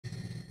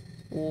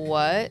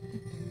What?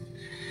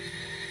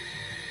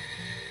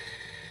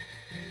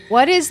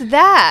 What is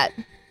that?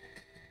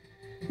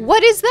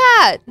 What is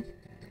that?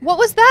 What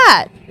was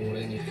that?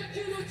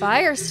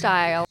 Fire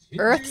style.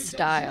 Earth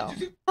style.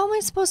 How am I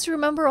supposed to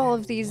remember all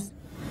of these?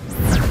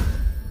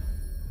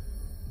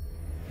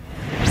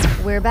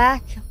 We're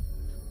back.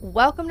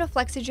 Welcome to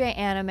FlexiJ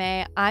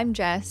Anime. I'm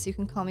Jess. You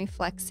can call me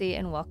Flexi,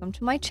 and welcome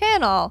to my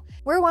channel.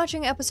 We're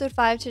watching episode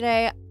 5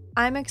 today.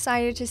 I'm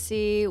excited to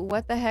see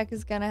what the heck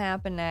is gonna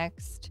happen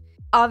next.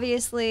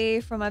 Obviously,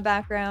 from my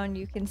background,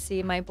 you can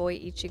see my boy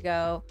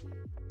Ichigo.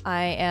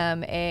 I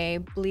am a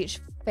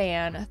Bleach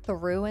fan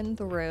through and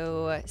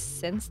through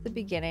since the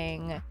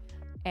beginning,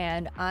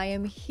 and I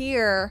am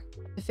here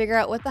to figure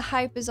out what the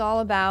hype is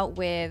all about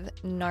with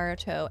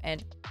Naruto.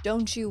 And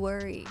don't you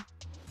worry,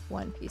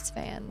 One Piece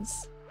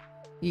fans,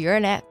 you're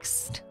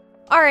next.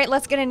 All right,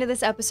 let's get into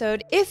this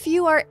episode. If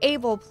you are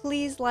able,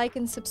 please like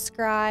and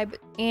subscribe.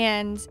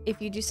 And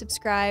if you do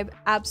subscribe,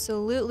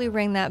 absolutely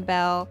ring that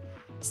bell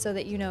so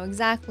that you know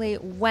exactly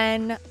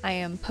when I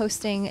am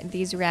posting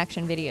these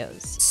reaction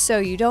videos, so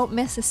you don't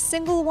miss a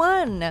single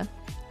one.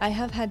 I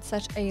have had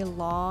such a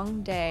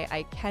long day.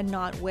 I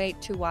cannot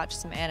wait to watch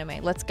some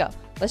anime. Let's go.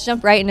 Let's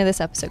jump right into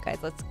this episode, guys.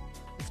 Let's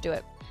do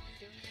it.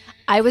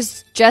 I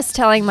was just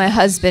telling my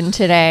husband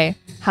today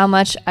how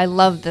much I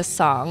love this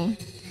song.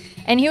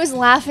 And he was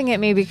laughing at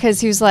me because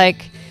he was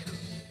like,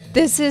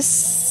 this is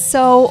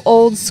so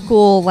old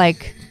school,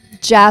 like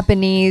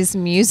Japanese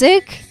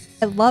music.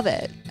 I love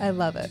it. I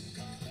love it.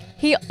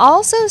 He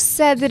also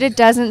said that it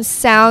doesn't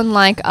sound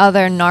like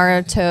other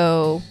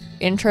Naruto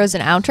intros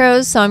and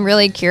outros, so I'm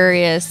really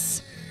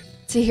curious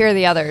to hear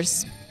the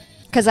others,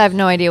 because I have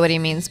no idea what he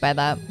means by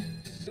that.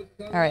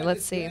 All right,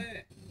 let's see.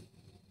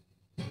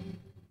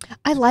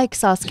 I like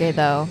Sasuke,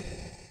 though.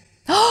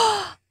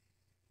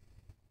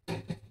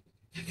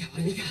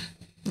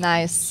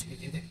 Nice.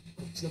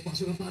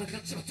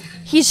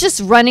 He's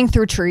just running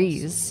through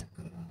trees.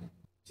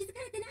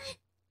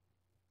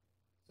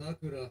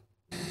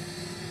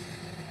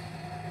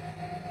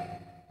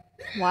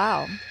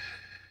 Wow.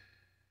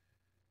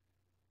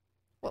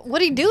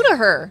 What'd he do to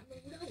her?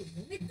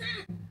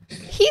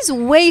 He's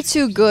way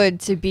too good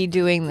to be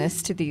doing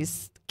this to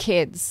these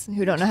kids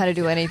who don't know how to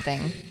do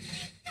anything.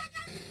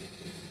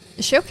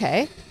 Is she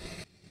okay?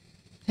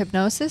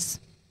 Hypnosis?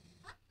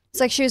 It's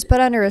like she was put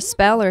under a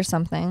spell or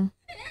something.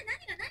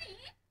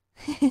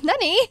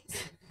 Nani?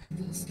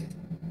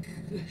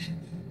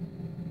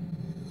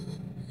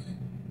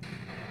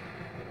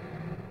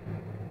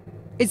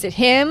 Is it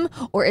him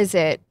or is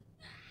it...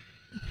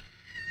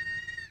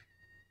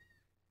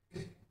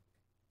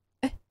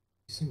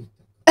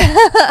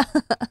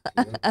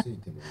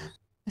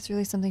 That's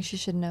really something she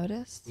should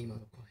notice.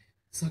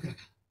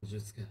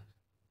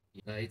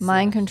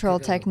 Mind control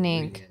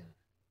technique.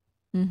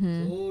 This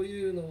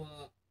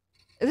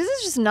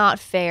is just not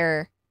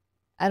fair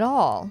at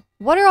all.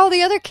 What are all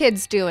the other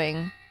kids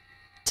doing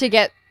to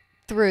get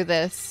through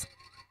this?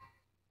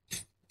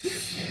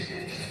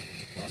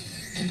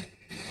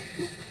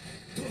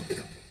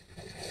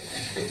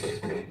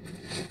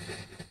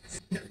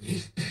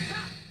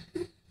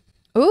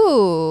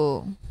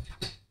 Ooh.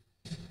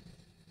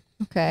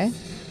 Okay.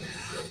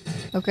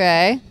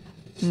 Okay.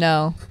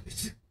 No.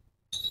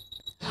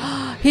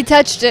 He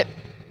touched it.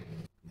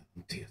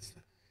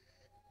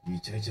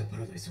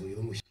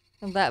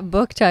 That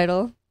book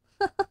title.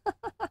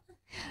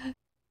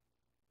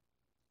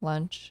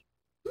 Lunch.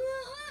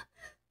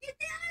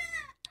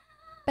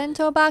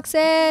 Bento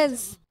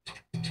boxes.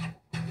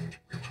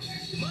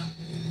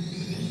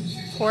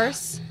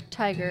 Horse,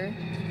 tiger.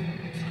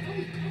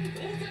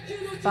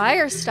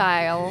 Fire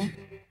style.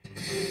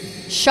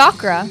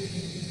 Chakra.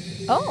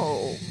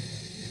 Oh.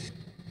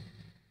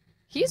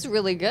 He's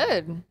really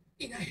good.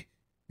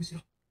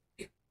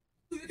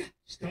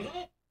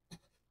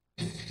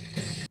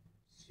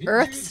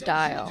 Earth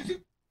style.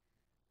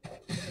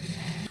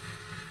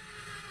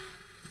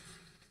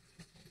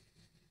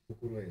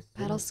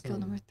 Battle skill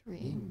number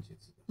 3.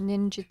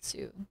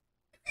 Ninjutsu.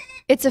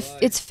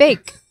 It's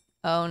fake.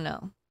 Oh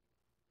no.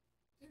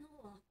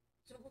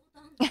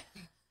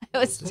 I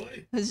was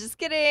just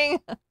kidding.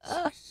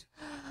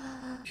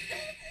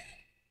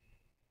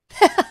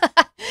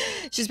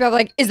 She's probably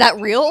like, is that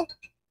real?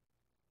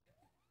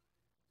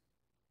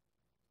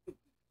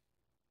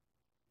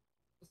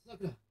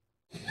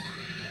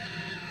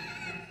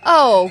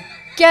 Oh,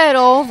 get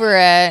over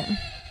it.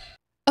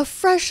 A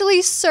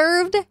freshly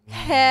served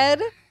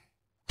head?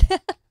 I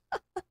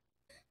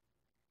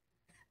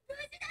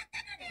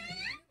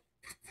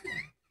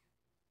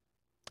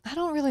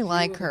don't really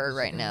like her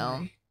right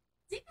now.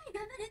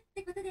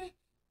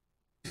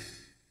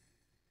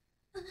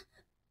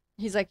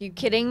 He's like, you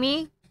kidding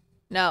me?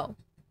 No.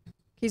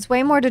 He's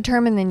way more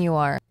determined than you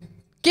are.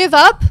 Give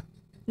up?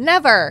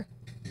 Never.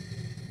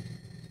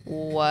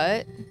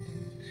 What?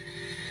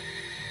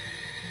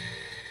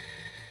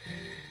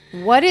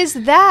 What is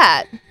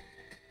that?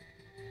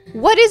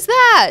 What is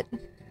that?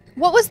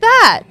 What was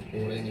that?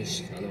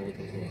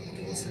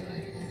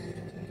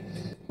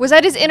 Was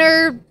that his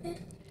inner...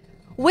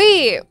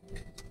 Wait.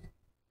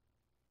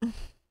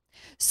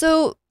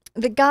 So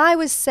the guy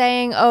was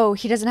saying, oh,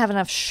 he doesn't have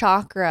enough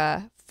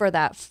chakra for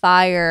that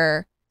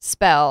fire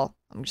spell.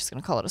 I'm just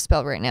going to call it a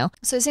spell right now.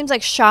 So it seems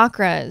like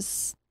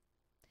chakras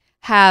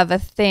have a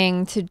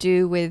thing to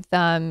do with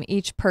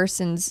each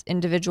person's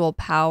individual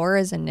power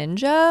as a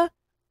ninja.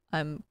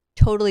 I'm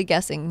totally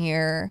guessing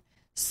here.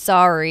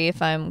 Sorry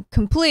if I'm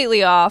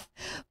completely off,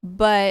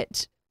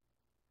 but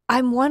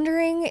I'm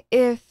wondering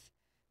if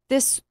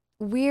this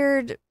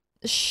weird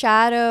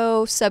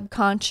shadow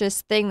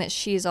subconscious thing that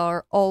she's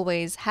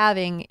always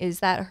having, is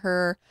that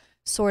her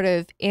sort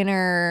of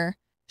inner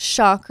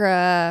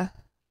chakra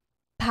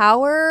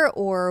power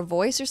or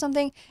voice or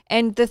something?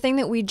 And the thing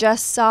that we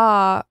just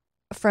saw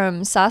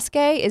from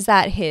Sasuke, is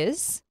that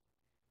his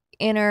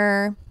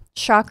inner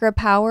chakra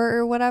power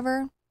or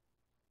whatever?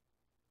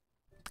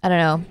 I don't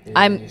know.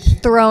 I'm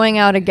throwing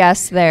out a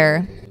guess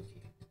there.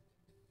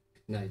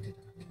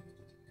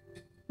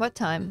 What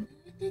time?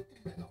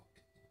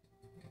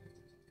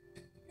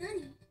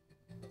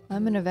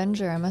 I'm an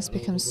Avenger. I must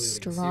become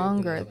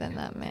stronger than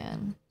that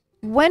man.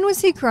 When was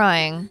he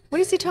crying?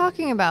 What is he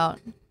talking about?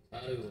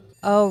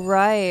 Oh,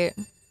 right.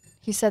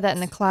 He said that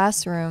in the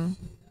classroom.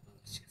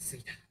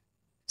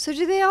 So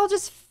do they all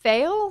just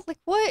fail? Like,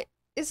 what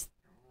is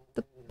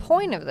the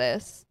point of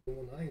this?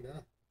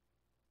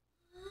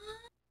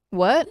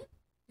 What?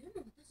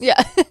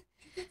 Yeah.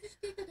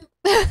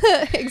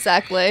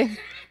 Exactly.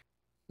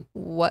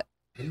 What?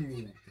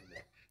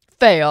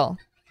 Fail.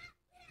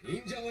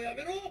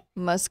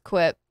 Must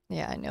quit.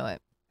 Yeah, I know it.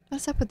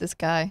 What's up with this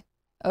guy?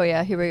 Oh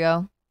yeah, here we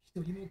go.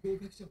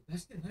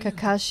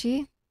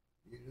 Kakashi?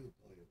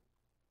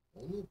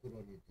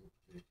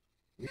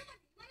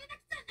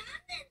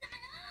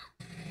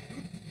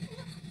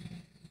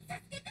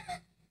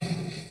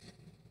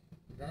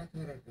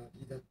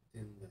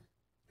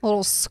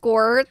 Little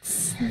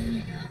squirts.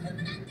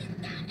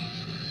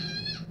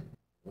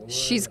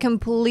 She's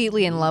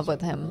completely in love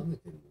with him.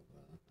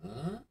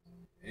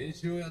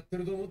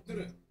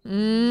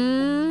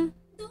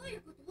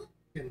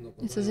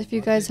 It's as if you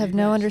guys have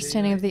no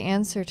understanding of the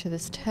answer to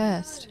this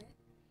test.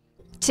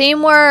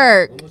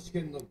 Teamwork!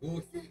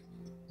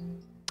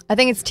 I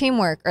think it's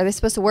teamwork. Are they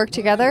supposed to work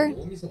together?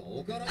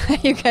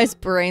 You guys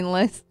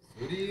brainless.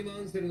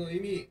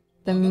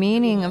 The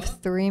meaning of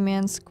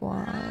three-man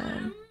squad.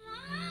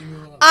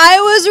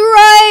 I was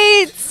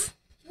right!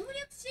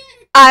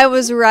 I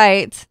was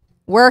right.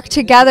 Work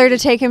together to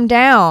take him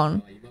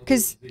down.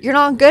 Because you're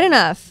not good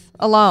enough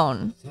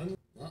alone.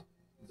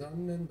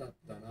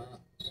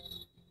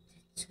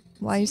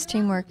 Why use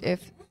teamwork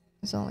if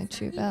there's only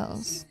 2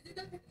 bells?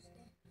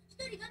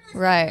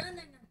 Right.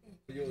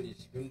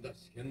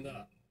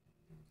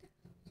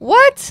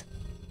 What?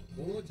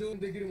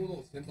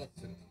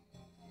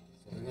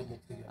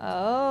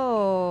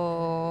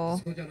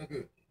 Oh.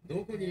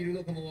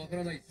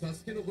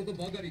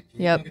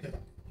 Yep.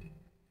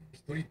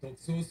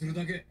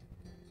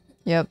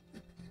 Yep.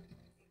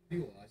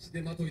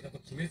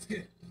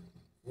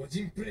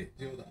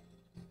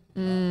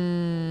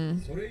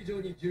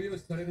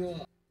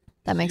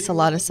 That makes a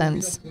lot of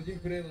sense.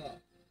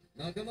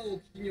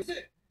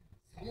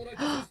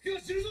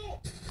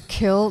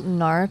 Kill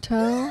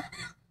Naruto?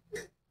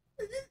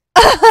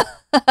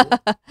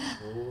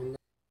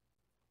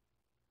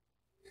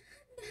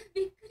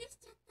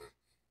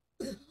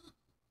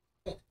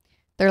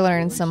 They're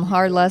learning some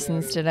hard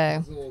lessons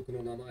today.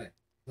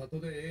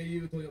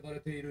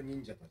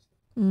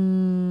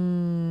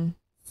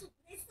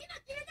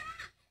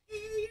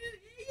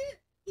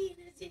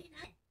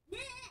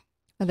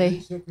 Are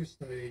they?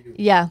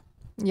 Yeah.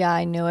 Yeah,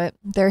 I knew it.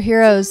 They're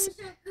heroes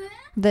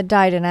that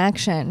died in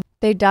action.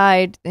 They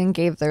died and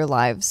gave their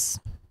lives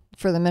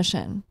for the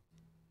mission.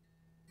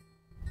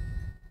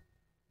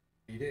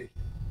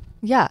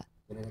 Yeah.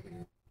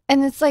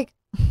 And it's like,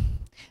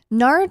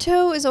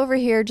 Naruto is over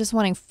here just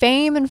wanting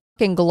fame and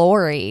fucking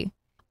glory.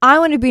 I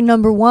want to be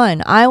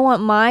 #1. I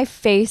want my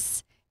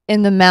face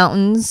in the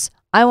mountains.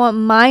 I want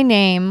my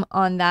name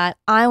on that.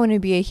 I want to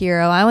be a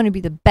hero. I want to be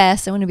the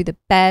best. I want to be the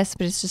best.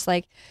 But it's just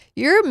like,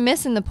 you're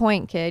missing the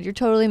point, kid. You're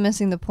totally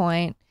missing the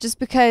point. Just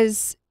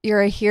because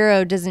you're a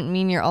hero doesn't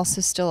mean you're also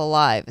still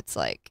alive. It's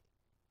like,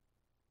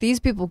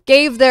 these people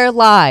gave their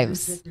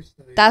lives.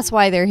 That's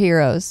why they're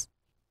heroes.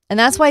 And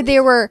that's why they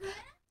were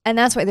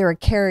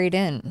carried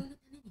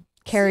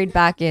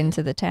back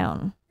into the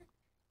town.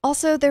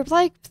 Also, they're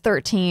like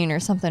 13 or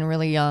something,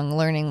 really young,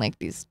 learning like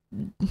these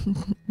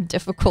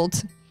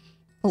difficult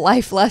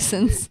life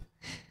lessons.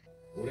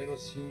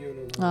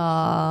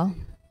 Aww.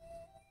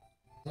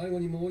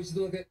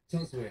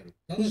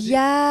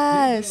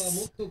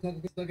 Yes.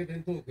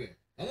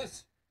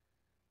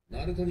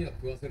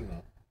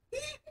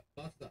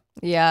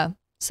 Yeah.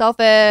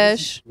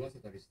 Selfish. That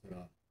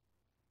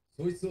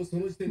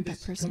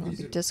person will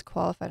be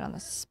disqualified on the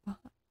spot.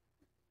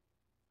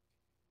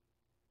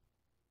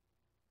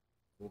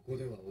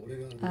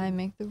 I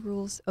make the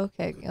rules.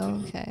 Okay.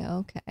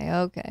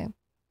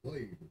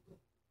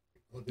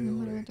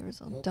 The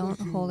result. Don't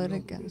hold it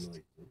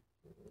against.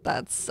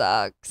 That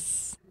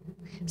sucks.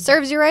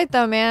 Serves you right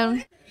though,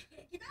 man.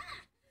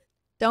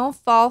 Don't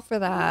fall for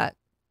that.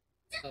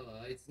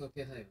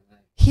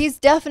 He's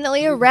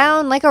definitely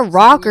around like a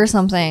rock or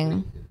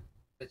something.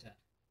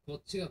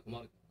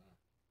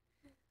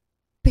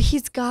 But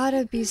he's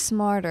gotta be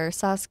smarter.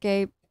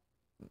 Sasuke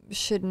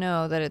should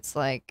know that it's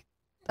like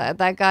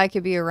that guy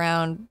could be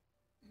around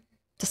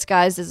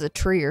disguised as a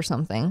tree or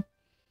something.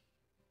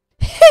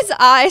 His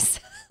eyes.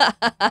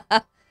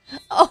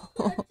 Oh.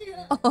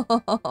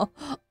 Oh.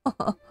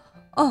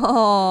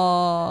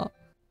 Oh.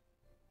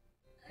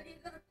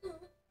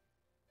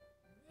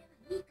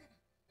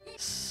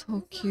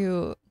 So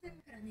cute.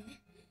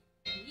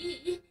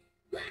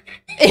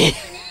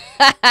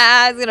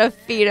 I was gonna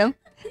feed him.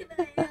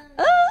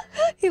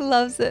 He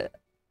loves it.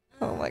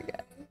 Oh my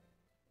god.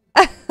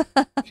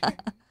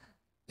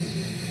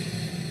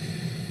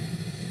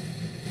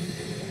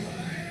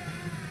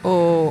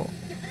 Oh.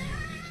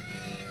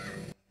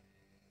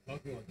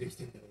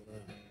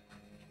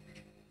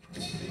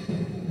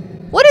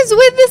 What is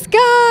with this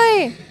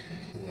guy?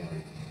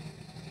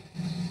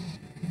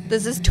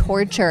 This is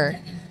torture.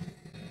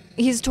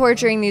 He's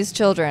torturing these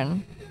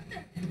children.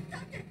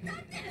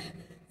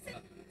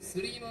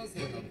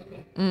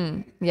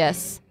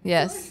 Yes,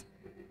 yes.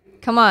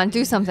 Come on,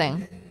 do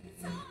something.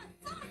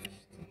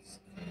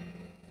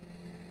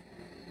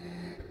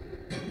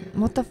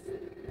 What the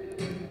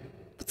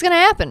what's gonna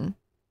happen?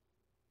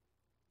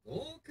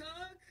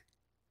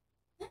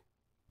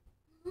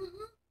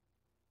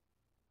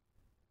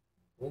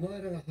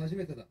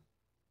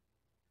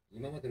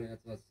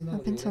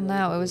 Up until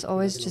now, it was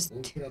always just...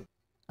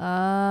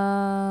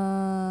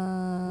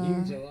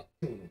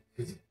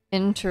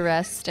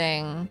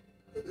 Interesting.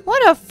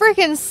 What a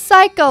freaking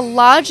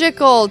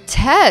psychological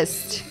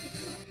test!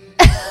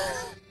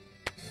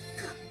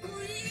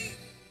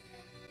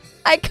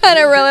 I kind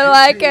of really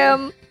like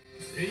him.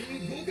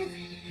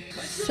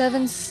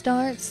 7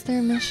 starts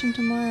their mission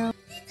tomorrow.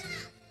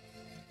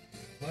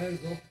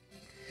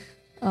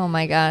 Oh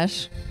my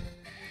gosh.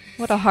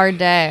 What a hard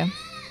day.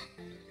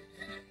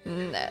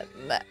 The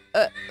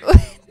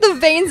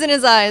veins in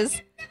his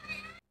eyes.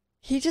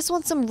 He just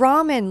wants some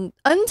ramen.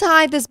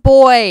 Untie this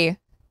boy.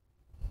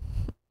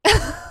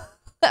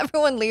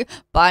 Everyone leave.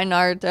 Bye,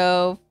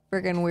 Naruto.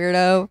 Freaking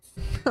weirdo.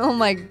 Oh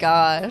my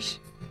gosh.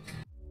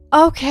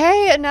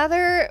 Okay,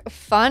 another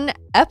fun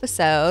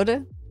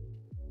episode.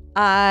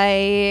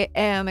 I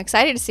am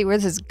excited to see where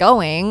this is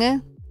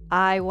going.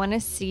 I want to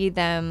see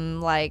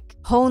them like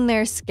hone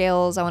their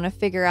skills. I want to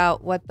figure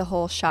out what the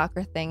whole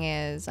chakra thing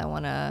is. I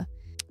want to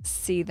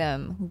see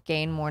them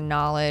gain more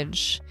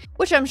knowledge,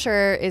 which I'm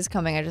sure is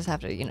coming. I just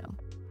have to, you know,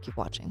 keep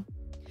watching.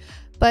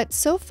 But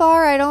so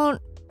far, I don't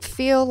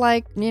feel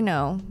like, you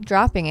know,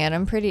 dropping it.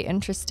 I'm pretty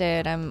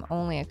interested. I'm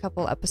only a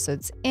couple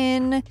episodes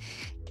in.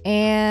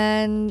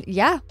 And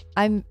yeah,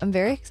 I'm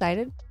very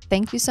excited.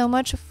 Thank you so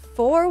much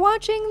for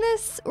watching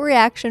this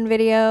reaction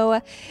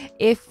video.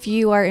 If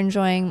you are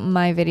enjoying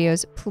my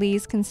videos,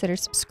 please consider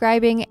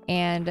subscribing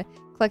and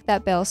click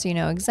that bell so you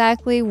know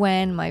exactly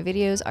when my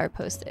videos are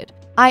posted.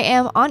 I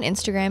am on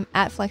Instagram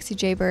at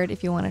FlexiJBird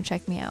if you want to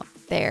check me out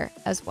there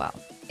as well.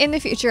 In the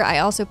future, I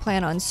also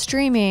plan on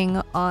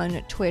streaming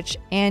on Twitch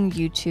and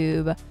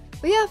YouTube.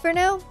 But yeah, for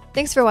now,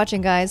 thanks for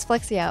watching, guys.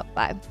 Flexi out.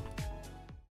 Bye.